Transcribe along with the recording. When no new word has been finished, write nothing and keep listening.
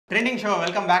Trending show,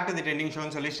 welcome back to the trending show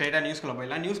னு சொல்லி ஸ்ட்ரைட்டா நியூஸ்க்குள்ள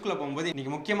போயிடலாம். நியூஸ்க்குள்ள போகும்போது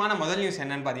இன்னைக்கு முக்கியமான முதல் நியூஸ்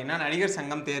என்னன்னு பாத்தீங்கன்னா நடிகர்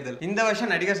சங்கம் தேர்தல். இந்த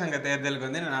வருஷம் நடிகர் சங்க தேர்தலுக்கு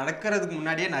வந்து நடக்கிறதுக்கு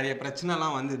முன்னாடியே நிறைய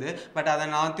பிரச்சனைலாம் வந்தது. பட் அதை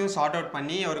நாத்தையும் சார்ட் அவுட்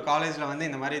பண்ணி ஒரு காலேஜ்ல வந்து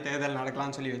இந்த மாதிரி தேர்தல்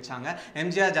நடக்கலாம்னு சொல்லி வச்சாங்க.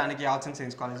 MGR Janaki arts and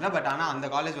science காலேஜ்ல. பட் ஆனா அந்த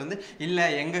காலேஜ் வந்து இல்ல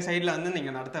எங்க சைட்ல வந்து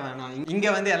நீங்க நடத்த வேணாம், இங்க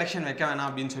வந்து எலெக்ஷன் வைக்க வேணாம்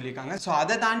அப்படின்னு சொல்லியிருக்காங்க. ஸோ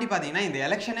அதை தாண்டி பாத்தீங்கன்னா இந்த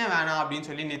எலெக்ஷனே வேணாம் அப்படின்னு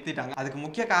சொல்லி நிறுத்திட்டாங்க. அதுக்கு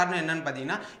முக்கிய காரணம் என்னன்னு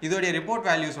பாத்தீங்கன்னா இதோடைய ரிப்போர்ட்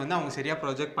வேல்யூஸ் வந்து அவங்க சரியா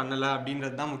ப்ரொஜெக்ட் பண்ணல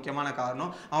அப்படின்றது தான் முக்கியமான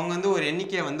காரணம். அவங்க வந்து ஒரு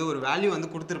எண்ணிக்கை வந்து ஒரு வேல்யூ வந்து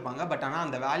கொடுத்துருப்பாங்க. பட் ஆனால்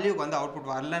அந்த வேல்யூக்கு வந்து அவுட்புட்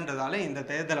வரலன்றதால இந்த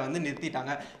தேர்தலை வந்து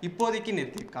நிறுத்திட்டாங்க. இப்போதைக்கு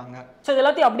நிறுத்திருக்காங்க. ஸோ இது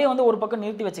எல்லாத்தையும் அப்படியே வந்து ஒரு பக்கம்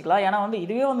நிறுத்தி வச்சுக்கலாம். ஏன்னா வந்து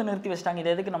இதுவே வந்து நிறுத்தி வச்சிட்டாங்க.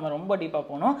 இது எதுக்கு நம்ம ரொம்ப டீப்பாக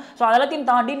போகணும். ஸோ அதெல்லாத்தையும்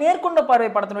தாண்டி நேர்கொண்ட பார்வை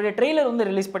படத்தினுடைய ட்ரெய்லர் வந்து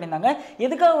ரிலீஸ் பண்ணியிருந்தாங்க.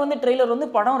 எதுக்காக வந்து ட்ரெய்லர் வந்து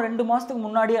படம் 2 மாதத்துக்கு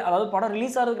முன்னாடியே, அதாவது படம்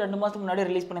ரிலீஸ் ஆகிறதுக்கு 2 மாதத்துக்கு முன்னாடியே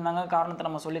ரிலீஸ் பண்ணியிருந்தாங்க. காரணத்தை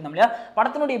நம்ம சொல்லியிருந்தோம் இல்லையா.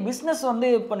 படத்தினுடைய பிஸ்னஸ் வந்து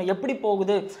இப்போ எப்படி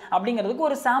போகுது அப்படிங்கிறதுக்கு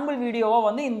ஒரு சாம்பிள் வீடியோவாக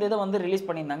வந்து இந்த இதை வந்து ரிலீஸ்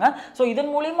பண்ணியிருந்தாங்க. ஸோ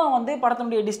இதன் மூலிமா வந்து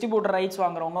படத்தினுடைய டிஸ்ட்ரிபியூட்டர் ரைட்ஸ்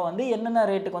வாங்குறவங்க வந்து என்னென்ன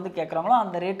ரேட்டுக்கு வந்து கேட்குறாங்களோ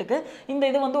அந்த ரேட்டுக்கு இந்த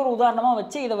இது வந்து ஒரு உதாரணமாக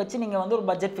வச்சு இதை வச்சு நீங்கள் வந்து ஒரு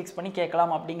பட்ஜெட் ஃபிக்ஸ் பண்ணி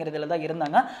கேட்கலாம் அப்படிங்கிறதுல தான்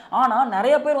இருந்தாங்க. ஆனால்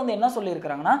நிறைய பேர் வந்து என்ன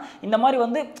சொல்லியிருக்கிறாங்கன்னா, இந்த மாதிரி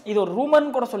வந்து இது ஒரு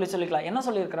ரூமர்னு கூட சொல்லிக்கலாம். என்ன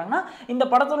சொல்லியிருக்கிறாங்கன்னா, இந்த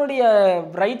படத்தினுடைய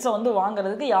ரைட்ஸை வந்து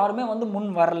வாங்குறதுக்கு யாருமே வந்து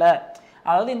முன் வரல.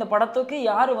 அதாவது இந்த படத்துக்கு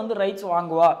யார் வந்து ரைட்ஸ்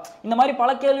வாங்குவா, இந்த மாதிரி பல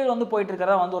கேள்விகள் வந்து போயிட்டு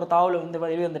இருக்கிறதா வந்து ஒரு தகவல் வந்து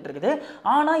வெளிவந்துட்டு இருக்குது.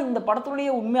 ஆனால் இந்த படத்துடைய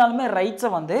உண்மையாலுமே ரைட்ஸை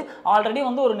வந்து ஆல்ரெடி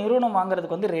வந்து ஒரு நிறுவனம்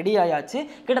வாங்குறதுக்கு வந்து ரெடி ஆயாச்சு.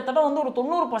 கிட்டத்தட்ட வந்து ஒரு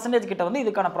 90% கிட்ட வந்து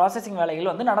இதுக்கான ப்ராசஸிங்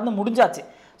வேலைகள் வந்து நடந்து முடிஞ்சாச்சு.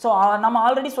 ஸோ நம்ம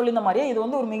ஆல்ரெடி சொல்லியிருந்த மாதிரியே இது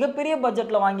வந்து ஒரு மிகப்பெரிய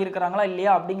பட்ஜெட்டில் வாங்கியிருக்கிறாங்களா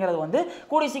இல்லையா அப்படிங்கிறது வந்து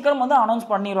கூடிய சீக்கிரம் வந்து அனௌன்ஸ்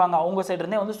பண்ணிடுவாங்க. அவங்க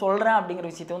சைட்லேருந்தே வந்து சொல்கிறேன் அப்படிங்கிற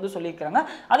விஷயத்தை வந்து சொல்லியிருக்கிறாங்க.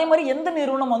 அதே மாதிரி எந்த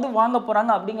நிறுவனம் வந்து வாங்க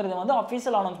போகிறாங்க அப்படிங்கிறது வந்து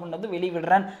அஃபீஷியல் அனௌன்ஸ்மெண்ட் வந்து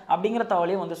வெளிவிடுறேன் அப்படிங்கிற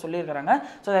தகவலையும் வந்து சொல்லியிருக்கிறாங்க.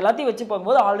 ஸோ எல்லாத்தையும் வச்சு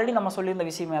பார்க்கும்போது ஆல்ரெடி நம்ம சொல்லியிருந்த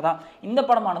விஷயமே தான். இந்த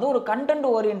படமானது ஒரு கண்டென்ட்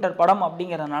ஓரியன்ட் படம்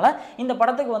அப்படிங்கிறதுனால இந்த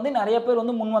படத்துக்கு வந்து நிறைய பேர்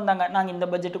வந்து முன் வந்தாங்க. நாங்கள் இந்த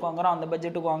பட்ஜெட்டுக்கு வாங்குறோம், அந்த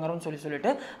பட்ஜெட்டுக்கு வாங்குறோம்னு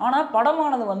சொல்லிட்டு. ஆனால்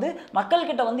படமானது வந்து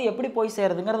மக்கள்கிட்ட வந்து எப்படி போய்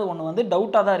சேருதுங்கிறது ஒன்று வந்து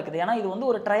டவுட்டாக தான் இருக்குது. ஏன்னா இது வந்து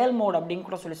ஒரு ட்ரையல் மோட் அப்படின்னு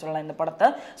கூட சொல்லலாம் இந்த படத்தை.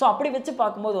 ஸோ அப்படி வச்சு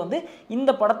பார்க்கும்போது வந்து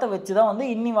இந்த படத்தை வச்சு தான் வந்து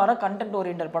இன்னி வர கண்டென்ட்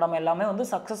ஓரியன்ட் படம் எல்லாமே வந்து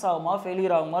சக்ஸஸ் ஆகுமா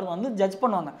ஃபெயிலியர் ஆகுமா வந்து ஜட்ஜ்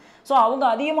பண்ணுவாங்க. ஸோ அவங்க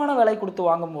அதிகமான விலை கொடுத்து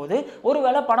வாங்கும்போது ஒரு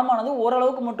வேளை படமானது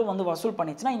ஓரளவுக்கு மட்டும் வந்து வசூல்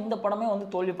பண்ணிச்சுன்னா இந்த படமே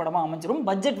வந்து தோல்வி படமாக அமைஞ்சிரும்.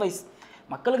 பட்ஜெட் வைஸ்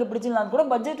மக்களுக்கு பிடிச்சிருந்தாலும் கூட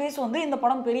பட்ஜெட் வைஸ் வந்து இந்த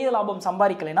படம் பெரிய லாபம்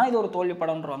சம்பாதிக்கலைன்னா இது ஒரு தோல்வி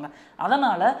படம்ன்றவாங்க.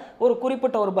 அதனால் ஒரு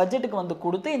குறிப்பிட்ட ஒரு பட்ஜெட்டுக்கு வந்து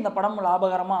கொடுத்து இந்த படம்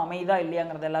லாபகரமாக அமைதா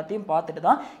இல்லையாங்கிறது எல்லாத்தையும் பார்த்துட்டு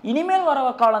தான் இனிமேல் வர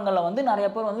காலங்களில் வந்து நிறைய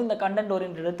பேர் வந்து இந்த கண்டென்ட்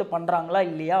ஓரியன்ட் எடுத்து பண்ணுறாங்களா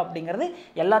இல்லையா அப்படிங்கிறது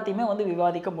எல்லாத்தையுமே வந்து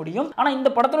விவாதிக்க முடியும். ஆனால்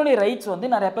இந்த படத்தினுடைய ரைட்ஸ் வந்து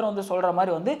நிறைய பேர் வந்து சொல்கிற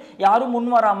மாதிரி வந்து யாரும்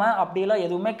முன் வராமல் அப்படிலாம்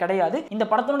எதுவுமே கிடையாது. இந்த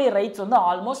படத்தினுடைய ரைட்ஸ் வந்து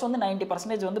ஆல்மோஸ்ட் வந்து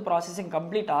 90% வந்து ப்ராசஸிங்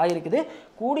கம்ப்ளீட் ஆகிருக்குது.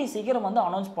 கூடி சீக்கிரம் வந்து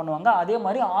அனௌன்ஸ் பண்ணுவாங்க. அதே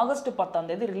மாதிரி ஆகஸ்ட்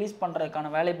 10 ரிலீஸ் பண்ணுறதுக்கான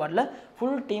வேலைப்பாடுல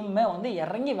ஃபுல் டீம்மே வந்து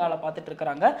இறங்கி வேலை பார்த்துட்டு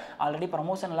இருக்காங்க. ஆல்ரெடி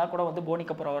ப்ரமோஷன் எல்லாம் கூட வந்து போனி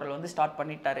கபூர் அவர்கள் வந்து ஸ்டார்ட்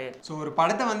பண்ணிட்டாரு. ஸோ ஒரு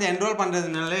படத்தை வந்து என்ரோல்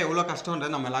பண்றதுனால எவ்வளோ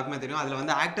கஷ்டம்ன்றது நம்ம எல்லாருக்குமே தெரியும். அதில்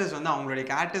வந்து ஆக்டர்ஸ் வந்து அவங்களுடைய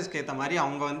கேரக்டர்ஸ்க்கு ஏற்ற மாதிரி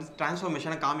அவங்க வந்து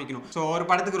டிரான்ஸ்ஃபர்மேஷனை காமிக்கணும். ஸோ ஒரு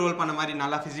படத்துக்கு ரோல் பண்ண மாதிரி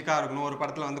நல்லா ஃபிசிக்காக இருக்கணும், ஒரு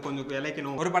படத்தில் வந்து கொஞ்சம்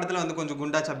இழைக்கணும், ஒரு படத்தில் வந்து கொஞ்சம்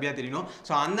குண்டா சப்பியாக தெரியணும்.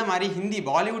 ஸோ அந்த மாதிரி ஹிந்தி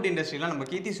பாலிவுட் இண்டஸ்ட்ரியில் நம்ம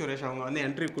கீர்த்தி சுரேஷ் அவங்க வந்து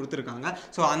என்ட்ரி கொடுத்துருக்காங்க.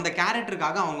 ஸோ அந்த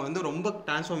கேரக்டருக்காக அவங்க வந்து ரொம்ப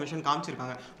டிரான்ஸ்ஃபர்மேஷன்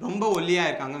காமிச்சிருக்காங்க, ரொம்ப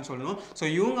ஒல்லியாக இருக்காங்கன்னு சொல்லணும். ஸோ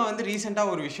இவங்க வந்து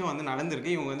ரீசெண்டாக ஒரு விஷயம் வந்து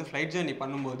நடந்திருக்கு. இவங்க வந்து ஃப்ளைட் ஜர்னி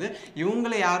பண்ணும்போது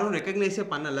இவங்களை யாரும் ரெக்கக்னைஸே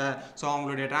பண்ணலை. ஸோ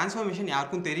அவங்களுடைய டிரான்ஸ்ஃபர்மேஷன்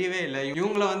யாருக்கும் தெரியவே இல்லை.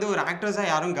 இவங்களை வந்து ஒரு ஆக்ட்ரஸாக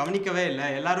யாரும் கவனிக்கவே இல்லை.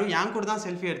 எல்லாரும் என் கூட தான்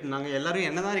செல்ஃபி எடுத்துனாங்க, எல்லாரும்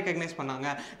என்ன தான் ரெக்கக்னைஸ் பண்ணாங்க.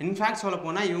 இன்ஃபேக்ட் சொல்ல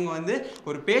போனால் இவங்க வந்து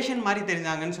ஒரு பேஷண்ட் மாதிரி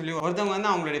தெரிஞ்சாங்கன்னு சொல்லி ஒருத்தவங்க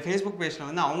வந்து அவங்களுடைய ஃபேஸ்புக் பேஜில்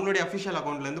வந்து அவங்களுடைய அஃபிஷியல்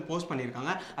அக்கௌண்ட்லேருந்து போஸ்ட்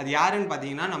பண்ணியிருக்காங்க. அது யாருன்னு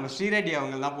பார்த்தீங்கன்னா நம்ம ஸ்ரீரெட்டி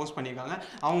அவங்க தான் போஸ்ட் பண்ணியிருக்காங்க.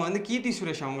 அவங்க வந்து கீர்த்தி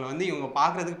சுரேஷ் அவங்களை வந்து இவங்க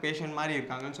பார்க்குறதுக்கு பேஷண்ட் மாதிரி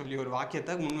இருக்காங்கன்னு சொல்லி ஒரு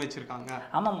வாக்கியத்தை முன் வச்சிருக்காங்க.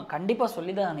 ஆமாம், கண்டிப்பாக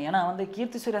சொல்லி தான். ஏன்னா வந்து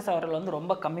கீர்த்தி சுரேஷ் அவர்கள் வந்து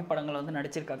ரொம்ப கம்மி படங்கள் வந்து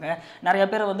நடிச்சிருக்காங்க. நிறைய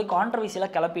பேர் வந்து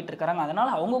கான்ட்ரவர்சியெல்லாம் கிளப்பிட்டு இருக்காங்க.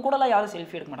 அதனால் அவங்க கூடலாம் யாரும்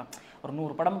செல்ஃபி எடுக்க மாட்டாங்க. ஒரு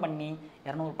 100 படம் பண்ணி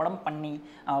 200 படம் பண்ணி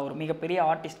ஒரு மிகப்பெரிய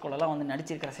ஆர்டிஸ்ட் கூடலாம் வந்து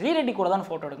நடிச்சிருக்கிற ஸ்ரீரெட்டி கூட தான்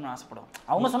ஃபோட்டோ எடுக்கணும்னு ஆசைப்படுவோம்.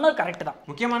 அவங்க சொன்னது கரெக்ட் தான்.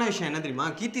 முக்கியமான விஷயம் என்ன தெரியுமா,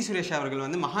 கீர்த்தி சுரேஷ் அவர்கள்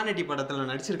வந்து மகாநடி படத்தில்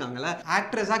நடிச்சிருக்காங்கல்ல.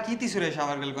 ஆக்ட்ரஸாக கீர்த்தி சுரேஷ்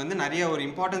அவர்களுக்கு வந்து நிறைய ஒரு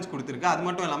இம்பார்ட்டன்ஸ் கொடுத்துருக்கு. அது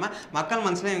மட்டும் இல்லாமல் மக்கள்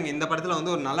மனசில் இவங்க இந்த படத்தில்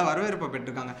வந்து ஒரு நல்ல வரவேற்பை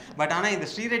பெற்றிருக்காங்க. பட் ஆனால் இந்த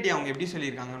ஸ்ரீரெட்டி அவங்க எப்படி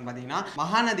சொல்லியிருக்காங்கன்னு பார்த்தீங்கன்னா,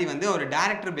 மகாநதி வந்து ஒரு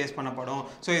டேரக்டர் பேஸ் பண்ண படம்.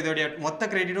 ஸோ இதோடைய மொத்த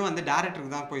கிரெடிட்டும் வந்து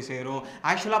டேரக்டருக்கு தான் போய் சேரும்.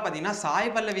 ஆக்சுவலாக பார்த்தீங்கன்னா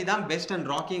சாய் பல்லவி தான் பெஸ்ட் அண்ட்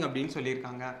ராக்கிங் அப்படின்னு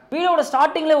சொல்லியிருக்காங்க. வீடியோட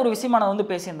ஸ்டார்டிங்ல ஒரு விஷயமான வந்து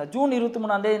பேசியிருந்தேன். ஜூன்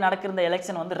 23 நடக்கிற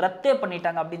எலெக்ஷன் வந்து ரத்தே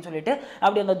பண்ணிட்டாங்க அப்படின்னு சொல்லிட்டு.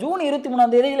 அப்படி அந்த ஜூன்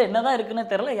 23 என்னதான் இருக்குன்னு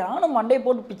தெரியல. யாரும் மண்டை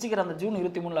போட்டு பிச்சுக்கிற அந்த ஜூன்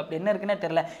 23 அப்படி என்ன இருக்குன்னே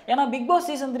தெரியல. ஏன்னா பிக் பாஸ்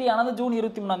சீசன் 3 ஆனது ஜூன்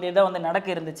 23 தான் வந்து நடக்க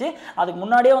இருந்துச்சு. அதுக்கு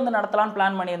முன்னாடியே வந்து நடத்தலாம்னு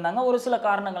பிளான் பண்ணியிருந்தாங்க. ஒரு சில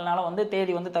காரணங்கள்னால வந்து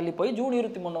தேதி வந்து தள்ளி போய் ஜூன்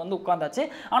 23 வந்து உட்கார்ந்தாச்சு.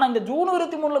 ஆனால் இந்த ஜூன்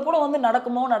 23 கூட வந்து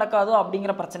நடக்குமோ நடக்காதோ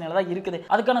அப்படிங்கிற பிரச்சனையில தான் இருக்குது.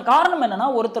 அதுக்கான காரணம் என்னன்னா,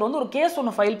 ஒருத்தர் வந்து ஒரு கேஸ்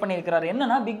ஒன்று ஃபைல் பண்ணி பண்ணியிருக்கிறாரு.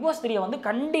 என்னன்னா பிக் பாஸ் 3 வந்து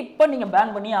கண்டிப்பா நீங்க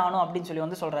பேன் பண்ணி ஆகணும் அப்படின்னு சொல்லி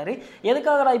வந்து சொல்றாரு.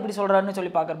 எதுக்காகடா இப்படி சொல்றாருன்னு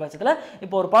சொல்லி பார்க்குற பட்சத்தில்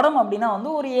இப்போ ஒரு படம் அப்படின்னா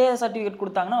வந்து ஒரு ஏ சர்டிஃபிகேட்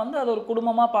கொடுத்தாங்கன்னா வந்து அது ஒரு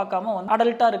குடும்பமாக பார்க்காம வந்து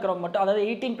அடல்ட்டாக இருக்கிறவங்க மட்டும், அதாவது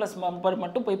 18+ மெம்பர்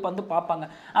மட்டும் போய் வந்து பார்ப்பாங்க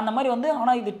அந்த மாதிரி வந்து.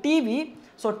 ஆனால் இது டிவி,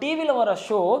 ஸோ டிவியில் வர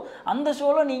ஷோ, அந்த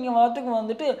ஷோவில் நீங்கள் வாரத்துக்கு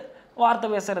வந்துட்டு வார்த்தை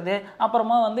பேசுறது,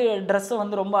 அப்புறமா வந்து ட்ரெஸ்ஸை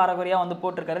வந்து ரொம்ப அறகுறையாக வந்து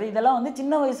போட்டிருக்கிறது, இதெல்லாம் வந்து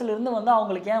சின்ன வயசுலேருந்து வந்து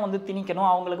அவங்களுக்கு ஏன் வந்து திணிக்கணும்,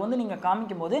 அவங்களுக்கு வந்து நீங்கள்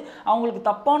காமிக்கும் போது அவங்களுக்கு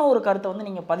தப்பான ஒரு கருத்தை வந்து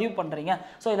நீங்கள் பதிவு பண்ணுறீங்க.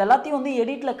 ஸோ இது எல்லாத்தையும் வந்து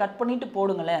எடிட்டில் கட் பண்ணிட்டு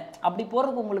போடுங்களேன், அப்படி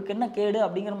போடுறதுக்கு உங்களுக்கு என்ன கேடு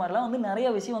அப்படிங்கிற மாதிரிலாம் வந்து நிறைய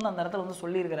விஷயம் வந்து அந்த இடத்துல வந்து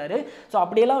சொல்லியிருக்கிறாரு. ஸோ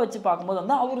அப்படியெல்லாம் வச்சு பார்க்கும்போது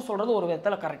வந்து அவர் சொல்கிறது ஒரு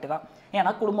விதத்தில் கரெக்டு தான்.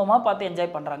 ஏன்னா குடும்பமாக பார்த்து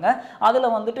என்ஜாய் பண்ணுறாங்க,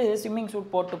 அதில் வந்துட்டு ஸ்விம்மிங்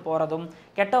சூட் போட்டு போகிறதும்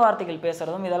கெட்ட வார்த்தைகள்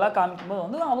பேசுகிறதும் இதெல்லாம் காமிக்கும்போது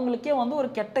வந்து அவங்களுக்கே வந்து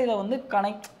ஒரு கெட்டதை வந்து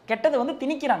கெட்டதை வந்து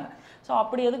திணிக்கிறாங்க. ஸோ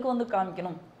அப்படி எதுக்கு வந்து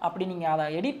காமிக்கணும், அப்படி நீங்கள் அதை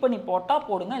எடிட் பண்ணி போட்டால்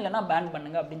போடுங்க, இல்லைனா பேன்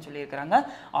பண்ணுங்க அப்படின்னு சொல்லியிருக்கிறாங்க.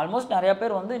 ஆல்மோஸ்ட் நிறைய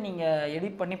பேர் வந்து நீங்கள்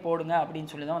எடிட் பண்ணி போடுங்க அப்படின்னு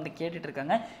சொல்லி தான் வந்து கேட்டுட்டு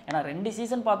இருக்காங்க. ஏன்னா 2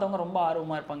 சீசன் பார்த்தவங்க ரொம்ப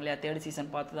ஆர்வமாக இருப்பாங்க இல்லையா, 3rd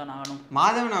சீசன் பார்த்து தான் ஆகணும்.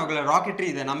 மாதவன் அவங்களோட ராக்கெட்ரி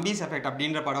த நம்பீஸ் எஃபெக்ட்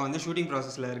அப்படின்ற படம் வந்து ஷூட்டிங்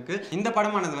ப்ராசஸில் இருக்குது. இந்த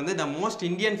படமானது வந்து the most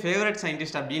Indian favourite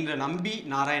scientist அப்படின்ற நம்பி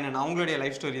நாராயணன் அவங்களுடைய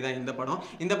லைஃப் ஸ்டோரி தான் இந்த படம்.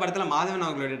 இந்த படத்தில் மாதவன்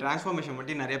அவங்களுடைய டிரான்ஸ்ஃபார்மேஷன்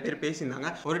பற்றி நிறைய பேர்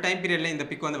பேசியிருந்தாங்க. ஒரு டைம் பீரியடில் இந்த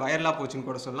பிக் வந்து வைரலாக போச்சுன்னு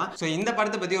கூட சொல்லலாம். ஸோ இந்த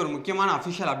படத்தை பற்றி ஒரு முக்கியமான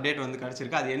அஃபிஷியல் அப்டேட் வந்து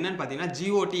கிடச்சிருக்கு. அது என்னன்னு பார்த்தீங்கன்னா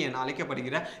GOT என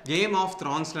அழைக்கப்படுகிற கேம் ஆஃப்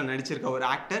த்ரான்ஸில் நடிச்சிருக்க ஒரு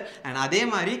ஆக்டர், அண்ட் அதே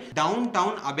மாதிரி டவுன்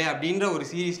டவுன் அபே அப்படின்ற ஒரு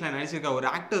சீரீஸில் நடிச்சிருக்க ஒரு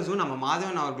ஆக்டர்ஸும் நம்ம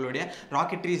மாதவன் அவர்களுடைய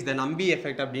ராக்கெட்ரிஸ் த நம்பி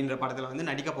எஃபெக்ட் அப்படின்ற படத்தில் வந்து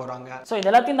நடிக்க போகிறாங்க. ஸோ இது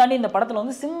எல்லாத்தையும் தாண்டி இந்த படத்தில்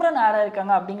வந்து சிம்ரன் ஆட்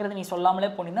ஆயிருக்காங்க அப்படிங்கிறது நீ சொல்லாமலே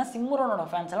போனீங்கன்னா சிம்ரனோட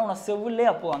ஃபேன்ஸ் எல்லாம் உன செவ்விலே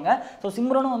அப்புவாங்க. ஸோ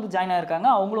சிம்ரனும் வந்து ஜாயின் ஆயிருக்காங்க.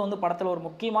 அவங்களும் வந்து படத்தில் ஒரு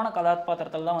முக்கியமான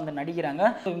கதாபாத்திரத்தில் தான் வந்து நடிக்கிறாங்க.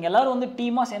 ஸோ இவங்க எல்லாரும் வந்து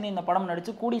டீமாக சேர்ந்து இந்த படம்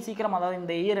நடிச்சு கூடி சீக்கிரம், அதாவது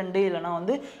இந்த இயர் எண்டு இல்லைனா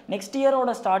வந்து next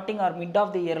இயரோட starting R mid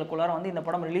of the இயருக்குள்ளார வந்து இந்த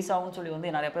படம் ரிலீஸ் ஆகும்னு சொல்லி வந்து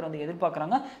நிறைய பேர் வந்து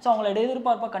எதிர்பார்க்குறாங்க. ஸோ அவங்களோட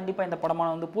எதிர்பார்ப்பை கண்டிப்பாக இந்த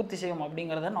படமான வந்து பூர்த்தி செய்யும்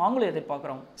அப்படிங்கிறத நாங்களும்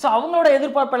எதிர்பார்க்குறோம். ஸோ அவங்களோட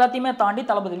எதிர்பார்ப்பு எல்லாத்தையுமே தாண்டி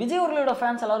தளபதி விஜய் அவர்களோட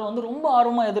ஃபேன்ஸ் எல்லாரும் வந்து ரொம்ப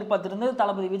ஆர்வமாக எதிர்பார்த்திருந்தது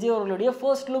தளபதி விஜய் அவர்களுடைய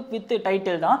ஃபர்ஸ்ட் லுக் வித்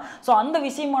டைட்டில் தான். ஸோ அந்த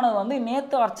விஷயமானது வந்து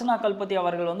நேற்று அர்ச்சனா கல்பதி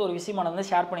அவர்கள் வந்து ஒரு விஷயமானது வந்து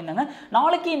ஷேர் பண்ணியிருந்தாங்க.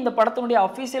 நாளைக்கு இந்த படத்தினுடைய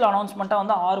அஃபீஷியல் அனௌன்ஸ்மெண்ட்டாக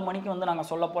வந்து 6 மணிக்கு வந்து நாங்கள்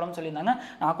சொல்ல போகிறோம்னு சொல்லியிருந்தாங்க.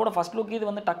 நான் கூட ஃபர்ஸ்ட் லுக் இது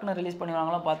வந்து டக்குன்னு ரிலீஸ்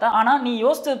பண்ணிடுவாங்களும் பார்த்தேன். ஆனால் நீ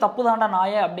யோசிச்சது தப்பு தாண்டா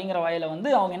நாயே அப்படிங்கிற வகையில் வந்து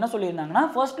அவங்க என்ன சொல்லியிருந்தாங்கன்னா,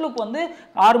 ஃபர்ஸ்ட் லுக் வந்து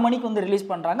 6 மணிக்கு வந்து ரிலீஸ்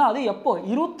பண்ணுறாங்க. அது எப்போ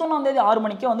 21ஆம் தேதி 6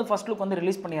 மணிக்கே வந்து ஃபர்ஸ்ட் லுக் வந்து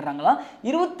ரிலீஸ் பண்ணிடுறாங்களா,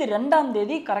 22ஆம்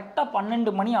தேதி கரெக்டாக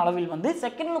 12 மணி அளவில் வந்து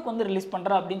செகண்ட் லுக் வந்து ரிலீஸ்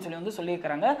பண்ணுறா அப்படின்னு சொல்லி வந்து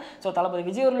சொல்லியிருக்காங்க. ஸோ தளபதி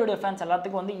விஜய் அவர்களுடைய ஃபேன்ஸ்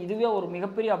எல்லாத்துக்கும் வந்து இதுவே ஒரு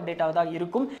மிகப்பெரிய அப்டேட்டாக தான்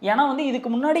இருக்கும். ஏன்னா வந்து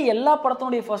இதுக்கு முன்னாடி எல்லா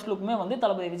படத்தினுடைய ஃபர்ஸ்ட் லுக்குமே வந்து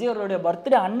தளபதி விஜய் அவர்களுடைய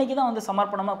பர்த்டே அன்னைக்கு தான் வந்து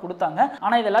சமர்ப்பணமாக கொடுத்தாங்க.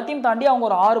 ஆனால் இது எல்லாத்தையும் தாண்டி அவங்க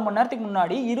ஒரு 6 மணி நேரத்துக்கு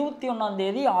முன்னாடி 21ஆம்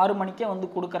தேதி 6 மணிக்கே வந்து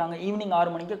கொடுக்குறாங்க, ஈவினிங்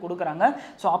 6 மணிக்கே கொடுக்குறாங்க.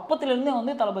 ஸோ அப்பத்திலிருந்தே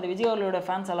வந்து தளபதி விஜய் அவர்களுடைய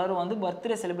ஃபேன்ஸ் எல்லாரும் வந்து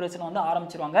பர்த்டே செலிப்ரேஷன் வந்து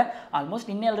ஆரம்பிச்சிருவாங்க.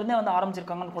 ஆல்மோஸ்ட் இன்னையிலிருந்தே வந்து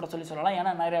ஆரம்பிச்சிருக்காங்கன்னு கூட சொல்லலாம்.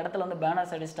 ஏன்னா நிறைய இடத்துல வந்து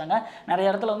பேனர்ஸ் அடிச்சிட்டாங்க, நிறைய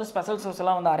இடத்துல வந்து ஸ்பெஷல் ஷோஸ்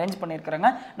எல்லாம் வந்து அரேஞ்ச் பண்ணியிருக்காங்க,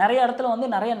 நிறைய இடத்துல வந்து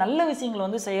நிறைய நல்ல விஷயங்கள்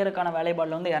வந்து செய்யறதுக்கான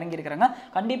வேலைப்பாடுல வந்து இறங்கியிருக்காங்க.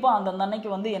 கண்டிப்பாக அந்த அன்னைக்கு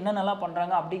வந்து என்னென்னலாம்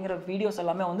பண்ணுறாங்க அப்படிங்கிற வீடியோஸ்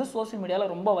எல்லாமே வந்து சோஷியல்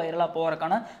மீடியாவில் ரொம்ப வைரலாக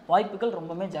போகிறதுக்கான வாய்ப்புகள்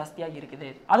ரொம்பவே ஜாஸ்தியாக இருக்குது.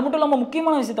 அது மட்டும் இல்லாமல்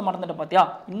முக்கியமான விஷயத்தை மறந்துட்டு பார்த்தியா,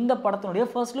 இந்த படத்தினுடைய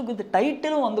ஃபர்ஸ்ட் லுக் வித்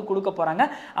டைட்டிலும் வந்து கொடுக்க போகிறாங்க.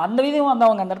 அந்த விதம் வந்து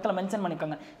அவங்க அந்த இடத்துல மென்ஷன்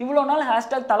பண்ணியிருக்காங்க. இவ்வளோ நாள்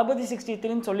ஹேஷ்டாக் தளபதி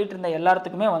 63ன்னு சொல்லிட்டு இருந்த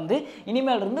எல்லாத்துக்குமே வந்து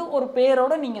இனிமேல் இருந்து ஒரு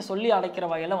பேரோட நீங்கள் சொல்லி அழைக்கிற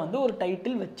வகையில் வந்து ஒரு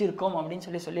டைட்டில் வச்சிருக்கோம்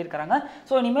அப்படின்னு சொல்லியிருக்காங்க.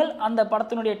 ஸோ இனிமேல் அந்த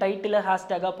படத்தினுடைய டைட்டிலை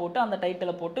ஹேஷ்டேக்காக போட்டு அந்த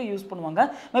டைட்டிலை போட்டு யூஸ் பண்ணுவாங்க.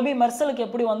 மேபி மெர்சலுக்கு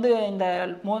எப்படி வந்து இந்த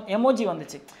எமோஜி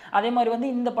வந்துச்சு, அதே மாதிரி வந்து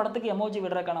இந்த படத்துக்கு எமோஜி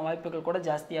விடுறதுக்கான வாய்ப்புகள் கூட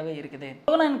ஜாஸ்தியாகவே இருக்குது.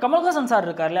 கமல்ஹாசன் சார்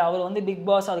இருக்கார்ல, அவர் வந்து பிக்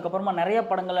பாஸ் அதுக்கப்புறமா நிறைய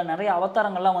படங்கள்ல நிறைய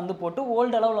அவதாரங்கள்லாம் வந்து போட்டு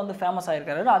வேர்ல்டு அளவில் வந்து ஃபேமஸ்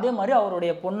ஆயிருக்காரு. அதே மாதிரி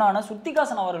அவருடைய பொண்ணான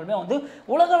ஸ்ருத்திகாசன் அவர்களுமே வந்து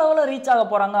உலக அளவில் ரீச் ஆக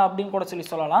போறாங்க அப்படின்னு கூட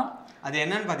சொல்லலாம். அது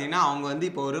என்னன்னு பார்த்தீங்கன்னா, அவங்க வந்து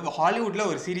இப்போ ஒரு ஹாலிவுட்ல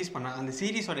ஒரு சீரிஸ் பண்ணாங்க. அந்த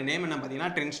சீரிஸோட நேம் என்ன பார்த்தீங்கன்னா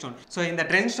ட்ரெண்ட்ஸ்டோன். ஸோ இந்த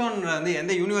ட்ரெண்ட்ஸ்டோன் வந்து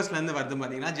எந்த யூனிவர்ஸ்லேருந்து வருது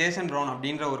பார்த்தீங்கன்னா, ஜேசன் ப்ரௌன்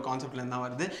அப்படின்ற ஒரு கான்செப்ட்லேருந்து தான்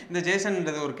வருது. இந்த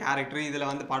ஜேசன்ன்றது ஒரு கேரக்டர், இதில்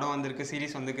வந்து படம் வந்திருக்கு,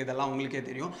 சீரிஸ் வந்திருக்கு, இதெல்லாம் உங்களுக்கே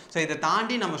தெரியும். ஸோ இதை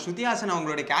தாண்டி நம்ம ஸ்ருதிஹாசன்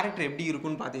அவங்களுடைய கேரக்டர் எப்படி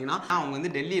இருக்குன்னு பார்த்தீங்கன்னா, அவங்க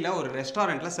வந்து டெல்லியில் ஒரு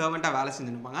ரெஸ்டாரண்ட்டில் சர்வெண்ட்டாக வேலை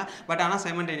செஞ்சுருப்பாங்க. பட் ஆனால்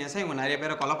சைமல்டேனியஸாக இவங்க நிறைய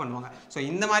பேரை கொலை பண்ணுவாங்க. ஸோ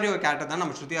இந்த மாதிரி ஒரு கேரக்டர் தான்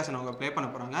நம்ம ஸ்ருதிஹாசன் அவங்க ப்ளே பண்ண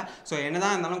போகிறாங்க. ஸோ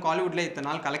என்னதான் இருந்தாலும் காலிவுட்ல இத்தனை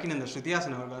நாள் கலக்கின இந்த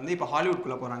ஸ்ருதிஹாசன் அவர்கள் வந்து இப்போ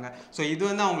ஹாலிவுட்குள்ளே போகிறாங்க. ஸோ இது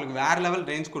வந்து அவங்களுக்கு வேற லெவல்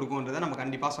ரேஞ்ச் கொடுக்கும்ன்றதை நம்ம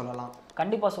கண்டிப்பாக சொல்லலாம்.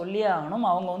 கண்டிப்பாக சொல்லியே ஆகணும்.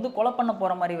 அவங்க வந்து கொலை பண்ண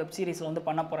போகிற மாதிரி வெப் சீரிஸில் வந்து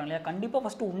பண்ண போகிறாங்க இல்லையா, கண்டிப்பாக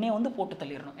ஃபஸ்ட்டு உன்னே வந்து போட்டு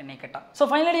தள்ளிடணும் என்னை கேட்டால். ஸோ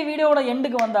ஃபைனலி வீடியோட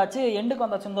எண்டுக்கு வந்தாச்சு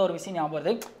ஒரு விஷயம் ஞாபகம்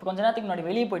வருது. இப்போ கொஞ்ச நேரத்துக்கு முன்னாடி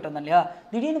வெளியே போயிட்டு வந்தேன் இல்லையா,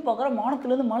 திடீர்னு பார்க்குற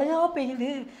வானத்துலேருந்து மழையாக பெய்யுது,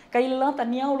 கையிலலாம்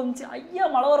தண்ணியாக விழுந்துச்சு. ஐயா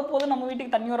மழை வரப்போகுது, நம்ம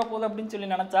வீட்டுக்கு தண்ணி வரப்போகுது அப்படின்னு சொல்லி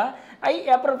நினச்சா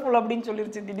ஏப்ரல் ஃபுல் அப்படின்னு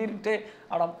சொல்லிருச்சு திடீர்னுட்டு.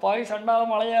 அட பாய் சண்டாக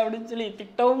மழையா அப்படின்னு சொல்லி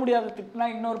திட்டவும் முடியாது, திட்டினா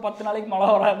இன்னொரு 10 நாளைக்கு மழை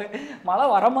வராது. மழை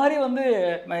வர மாதிரி வந்து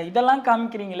இதெல்லாம்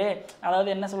காமிக்கிறீங்களே, அதாவது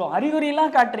என்ன சொல்லுவோம்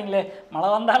அறிகுறியெல்லாம் காட்டுறீங்களே, மழை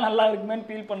வந்தால் நல்லா இருக்குமேன்னு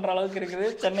ஃபீல் பண்ணுற அளவுக்கு இருக்குது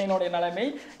சென்னை சென்னையினுடைய நிலைமை.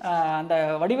 அந்த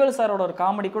வடிவேலு சாரோட ஒரு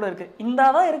காமெடி கூட இருக்குது,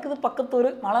 இந்தாதான் இருக்குது பக்கத்தூர்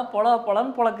மழை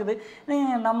பொலன்னு பொழக்குது,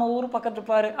 நம்ம ஊர் பக்கத்து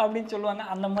பாரு அப்படின்னு சொல்லுவாங்க.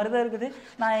 அந்த மாதிரி தான் இருக்குது.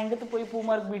 நான் எங்கிட்ட போய்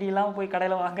பூமார்க் பீடியெல்லாம் போய்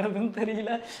கடையில் வாங்குறதுன்னு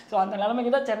தெரியல. ஸோ அந்த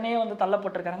நிலைமைக்கு தான் சென்னையை வந்து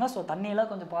தள்ளப்பட்டிருக்காங்க. ஸோ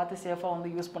தண்ணியெல்லாம் கொஞ்சம் பார்த்து சேஃபாக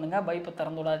வந்து யூஸ் பண்ணுங்கள். பைப்பை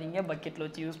திறந்து விடாதீங்க, பக்கெட்டில்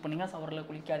வச்சு யூஸ் பண்ணுங்கள், சவரில்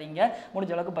குளிக்காதீங்க,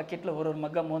 முடிஞ்ச அளவுக்கு பக்கெட்டில் ஒரு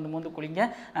மக்கை மோந்து குளிங்க.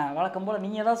 வழக்கம் போல்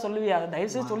நீங்கள் தான் சொல்லுவீங்க, அதை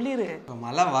தயவுசெய்து சொல்லிடு.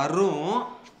 மழை வரும்,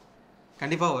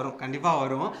 கண்டிப்பாக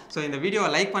வரும். ஸோ இந்த வீடியோவை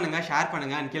லைக் பண்ணுங்கள், ஷேர்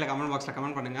பண்ணுங்கள், அண்ட் கீழே கமெண்ட் பாக்ஸில்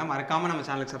கமெண்ட் பண்ணுங்கள். மறக்காமல் நம்ம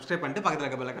சேனலுக்கு சப்ஸ்கிரைப் பண்ணிட்டு பக்கத்தில்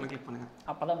இருக்க பெல் ஐகானை கிளிக் பண்ணுங்கள்.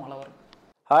 அப்போ தான் மழை வரும்.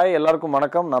 ஹாய் எல்லாருக்கும்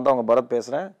வணக்கம், நான் தான் உங்கள் பரத்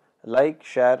பேசுகிறேன். Like,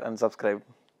 share and subscribe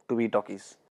to Wetalkiess.